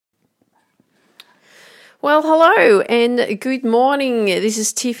Well, hello and good morning. This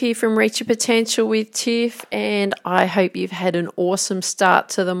is Tiff here from Reach Your Potential with Tiff, and I hope you've had an awesome start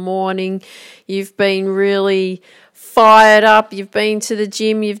to the morning. You've been really fired up. You've been to the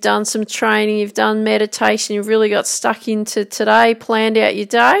gym, you've done some training, you've done meditation, you've really got stuck into today, planned out your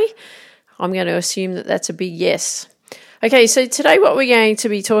day. I'm going to assume that that's a big yes. Okay, so today what we're going to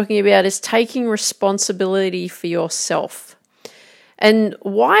be talking about is taking responsibility for yourself. And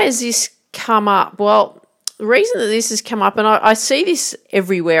why has this come up? Well, the reason that this has come up, and I see this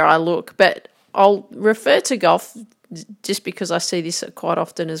everywhere I look, but I'll refer to golf just because I see this quite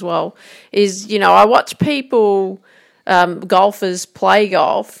often as well, is, I watch people, golfers play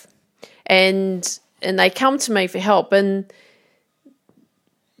golf, and they come to me for help, and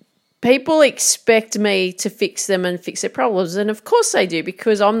people expect me to fix them and fix their problems, and of course they do,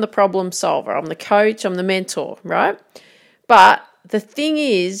 because I'm the problem solver, I'm the coach, I'm the mentor, right? But the thing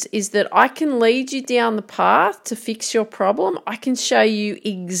is that I can lead you down the path to fix your problem. I can show you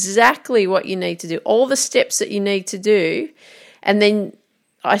exactly what you need to do, all the steps that you need to do, and then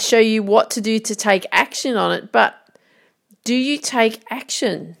I show you what to do to take action on it. But do you take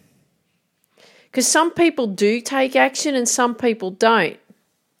action? Because some people do take action and some people don't.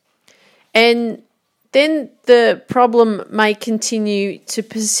 And then the problem may continue to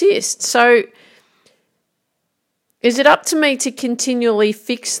persist. So is it up to me to continually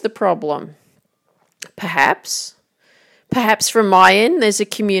fix the problem? Perhaps. Perhaps from my end, there's a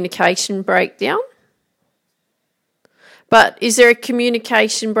communication breakdown. But is there a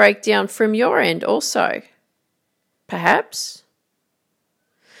communication breakdown from your end also? Perhaps.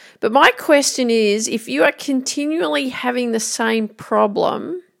 But my question is, if you are continually having the same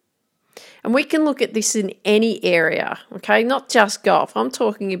problem, and we can look at this in any area, okay, not just golf, I'm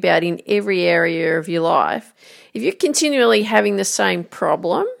talking about in every area of your life. If you're continually having the same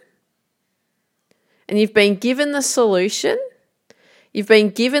problem and you've been given the solution, you've been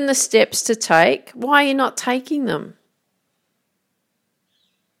given the steps to take, why are you not taking them?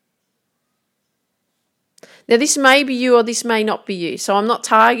 Now, this may be you or this may not be you, so I'm not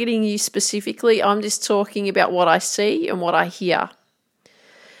targeting you specifically. I'm just talking about what I see and what I hear.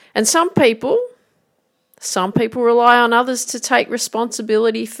 And some people rely on others to take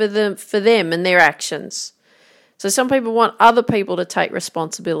responsibility for them and their actions. So some people want other people to take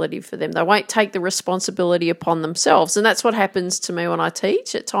responsibility for them. They won't take the responsibility upon themselves. And that's what happens to me when I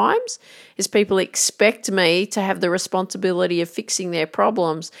teach at times, is people expect me to have the responsibility of fixing their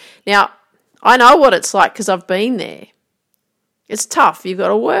problems. Now, I know what it's like because I've been there. It's tough. You've got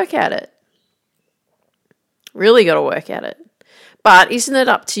to work at it. Really got to work at it. But isn't it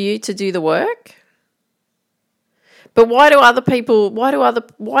up to you to do the work? But why do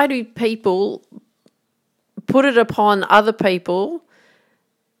people put it upon other people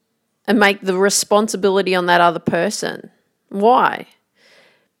and make the responsibility on that other person? Why?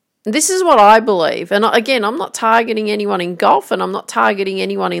 This is what I believe. And again, I'm not targeting anyone in golf and I'm not targeting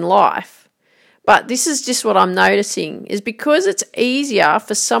anyone in life. But this is just what I'm noticing, is because it's easier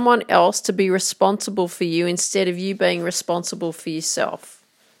for someone else to be responsible for you instead of you being responsible for yourself.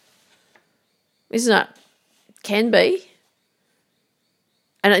 Isn't it? Can be.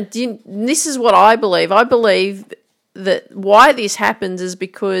 And this is what I believe. I believe that why this happens is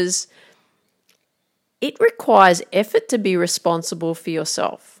because it requires effort to be responsible for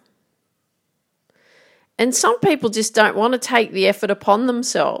yourself. And some people just don't want to take the effort upon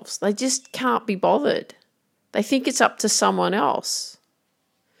themselves. They just can't be bothered. They think it's up to someone else.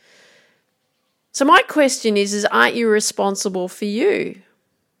 So my question is aren't you responsible for you?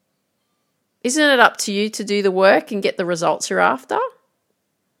 Isn't it up to you to do the work and get the results you're after?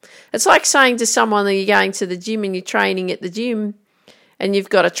 It's like saying to someone that you're going to the gym and you're training at the gym and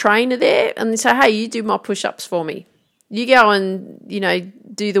you've got a trainer there and they say, hey, you do my push-ups for me. You go and,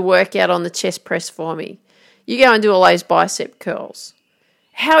 do the workout on the chest press for me. You go and do all those bicep curls.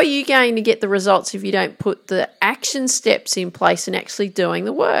 How are you going to get the results if you don't put the action steps in place and actually doing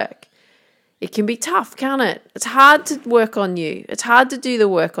the work? It can be tough, can't it? It's hard to work on you. It's hard to do the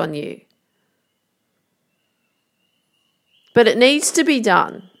work on you. But it needs to be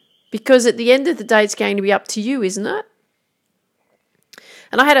done because at the end of the day, it's going to be up to you, isn't it?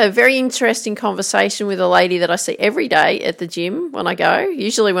 And I had a very interesting conversation with a lady that I see every day at the gym when I go.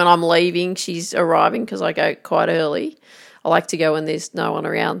 Usually when I'm leaving, she's arriving because I go quite early. I like to go when there's no one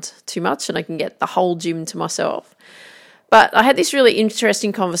around too much and I can get the whole gym to myself. But I had this really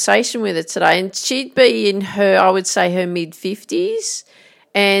interesting conversation with her today, and she'd be in her, I would say, her mid-50s.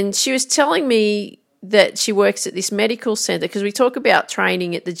 And she was telling me that she works at this medical centre, because we talk about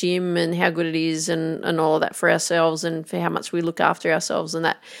training at the gym and how good it is and all of that for ourselves and for how much we look after ourselves and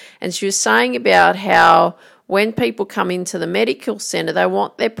that. And she was saying about how when people come into the medical centre, they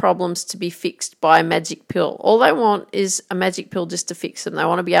want their problems to be fixed by a magic pill. All they want is a magic pill just to fix them. They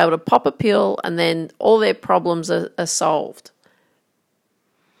want to be able to pop a pill and then all their problems are solved.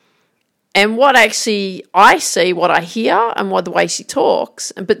 And what actually I see, what I hear, and the way she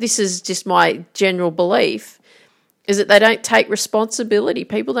talks, but this is just my general belief, is that they don't take responsibility.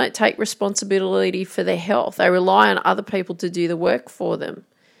 People don't take responsibility for their health. They rely on other people to do the work for them.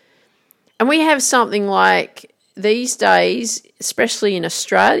 And we have something like these days, especially in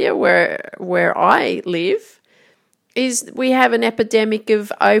Australia where I live, is we have an epidemic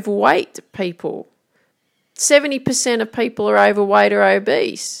of overweight people. 70% of people are overweight or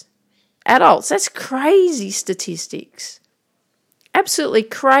obese. Adults, that's crazy statistics. Absolutely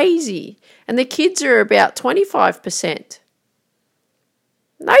crazy. And the kids are about 25%.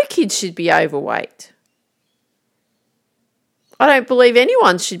 No kid should be overweight. I don't believe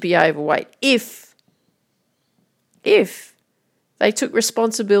anyone should be overweight if they took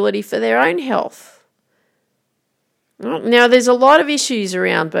responsibility for their own health. Now, there's a lot of issues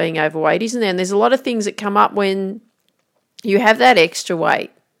around being overweight, isn't there? And there's a lot of things that come up when you have that extra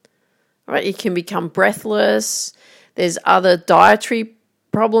weight. Right, you can become breathless. There's other dietary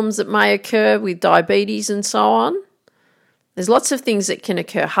problems that may occur with diabetes and so on. There's lots of things that can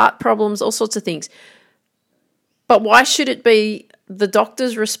occur, heart problems, all sorts of things. But why should it be the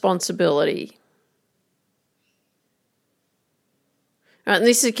doctor's responsibility? Right, and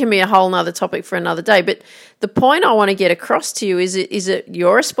this can be a whole nother topic for another day. But the point I want to get across to you is it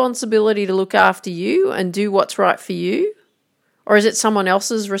your responsibility to look after you and do what's right for you? Or is it someone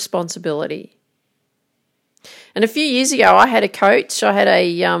else's responsibility? And a few years ago, I had a coach. I had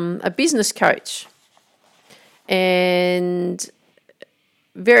a business coach, and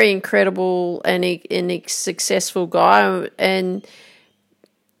very incredible and a successful guy. And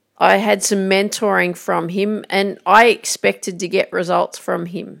I had some mentoring from him, and I expected to get results from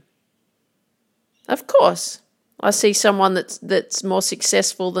him. Of course, I see someone that's more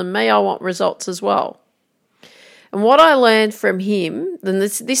successful than me. I want results as well. And what I learned from him, and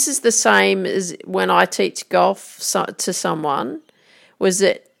this is the same as when I teach golf to someone, was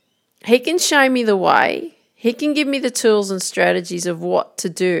that he can show me the way, he can give me the tools and strategies of what to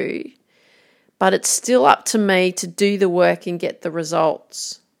do, but it's still up to me to do the work and get the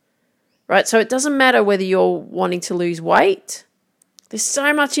results. Right? So it doesn't matter whether you're wanting to lose weight. There's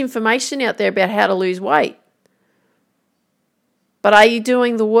so much information out there about how to lose weight. But are you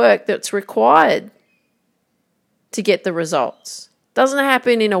doing the work that's required to get the results? Doesn't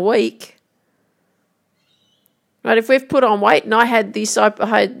happen in a week. Right? If we've put on weight, and I had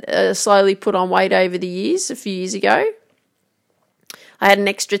slowly put on weight over the years, a few years ago. I had an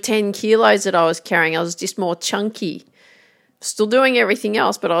extra 10 kilos that I was carrying. I was just more chunky. Still doing everything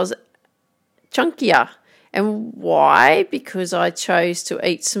else, but I was chunkier. And why? Because I chose to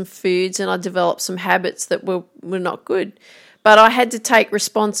eat some foods and I developed some habits that were not good. But I had to take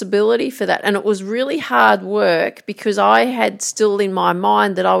responsibility for that. And it was really hard work because I had still in my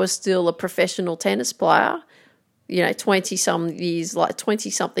mind that I was still a professional tennis player,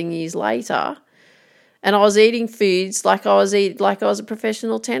 20-something years later. And I was eating foods like I was a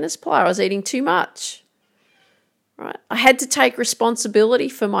professional tennis player. I was eating too much. Right? I had to take responsibility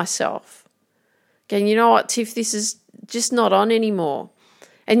for myself. Okay, you know what, Tiff, this is just not on anymore.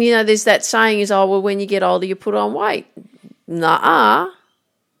 And there's that saying is, when you get older you put on weight. Nuh-uh.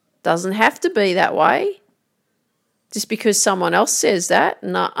 Doesn't have to be that way. Just because someone else says that,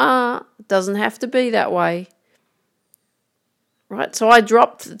 nuh-uh. Doesn't have to be that way. Right? So I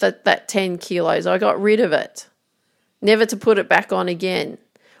dropped that 10 kilos. I got rid of it. Never to put it back on again.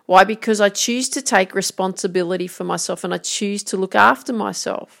 Why? Because I choose to take responsibility for myself and I choose to look after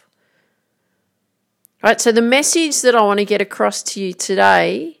myself. Right? So the message that I want to get across to you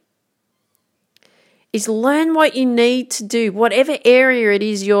today is learn what you need to do, whatever area it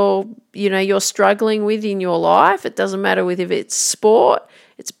is you're struggling with in your life. It doesn't matter if it's sport,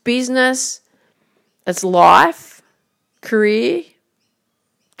 it's business, it's life, career,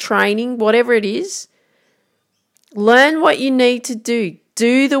 training, whatever it is. Learn what you need to do.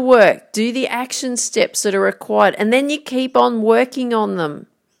 Do the work. Do the action steps that are required. And then you keep on working on them.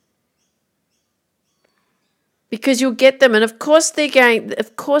 Because you'll get them, and of course there's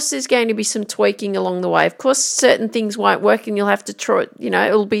going to be some tweaking along the way. Of course, certain things won't work, and you'll have to try.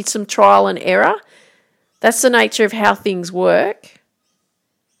 It'll be some trial and error. That's the nature of how things work.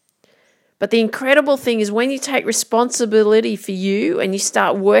 But the incredible thing is when you take responsibility for you and you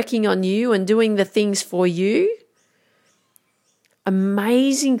start working on you and doing the things for you,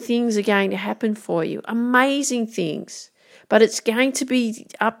 amazing things are going to happen for you. Amazing things. But it's going to be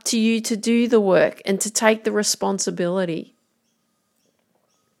up to you to do the work and to take the responsibility.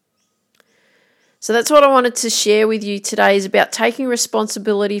 So that's what I wanted to share with you today, is about taking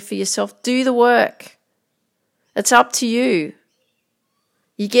responsibility for yourself. Do the work. It's up to you.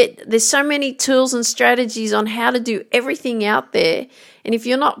 There's so many tools and strategies on how to do everything out there. And if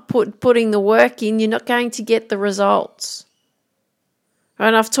you're not putting the work in, you're not going to get the results.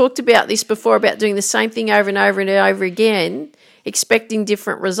 And I've talked about this before, about doing the same thing over and over and over again, expecting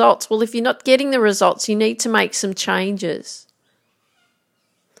different results. Well, if you're not getting the results, you need to make some changes.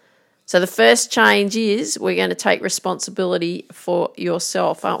 So the first change is we're going to take responsibility for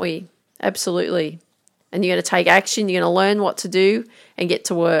yourself, aren't we? Absolutely. And you're going to take action, you're going to learn what to do and get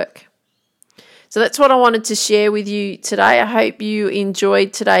to work. So that's what I wanted to share with you today. I hope you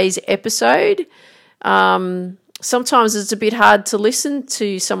enjoyed today's episode. Sometimes it's a bit hard to listen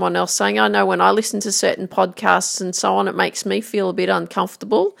to someone else saying, I know when I listen to certain podcasts and so on, it makes me feel a bit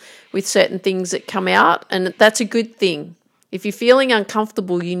uncomfortable with certain things that come out. And that's a good thing. If you're feeling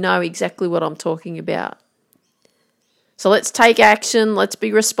uncomfortable, you know exactly what I'm talking about. So let's take action. Let's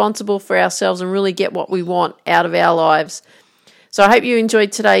be responsible for ourselves and really get what we want out of our lives. So I hope you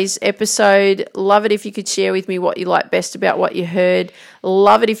enjoyed today's episode. Love it if you could share with me what you like best about what you heard.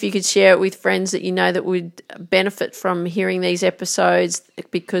 Love it if you could share it with friends that you know that would benefit from hearing these episodes,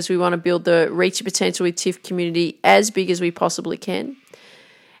 because we want to build the Reach Your Potential with Tiff community as big as we possibly can.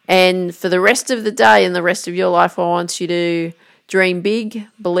 And for the rest of the day and the rest of your life, I want you to dream big,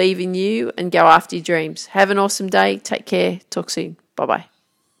 believe in you, and go after your dreams. Have an awesome day. Take care. Talk soon. Bye-bye.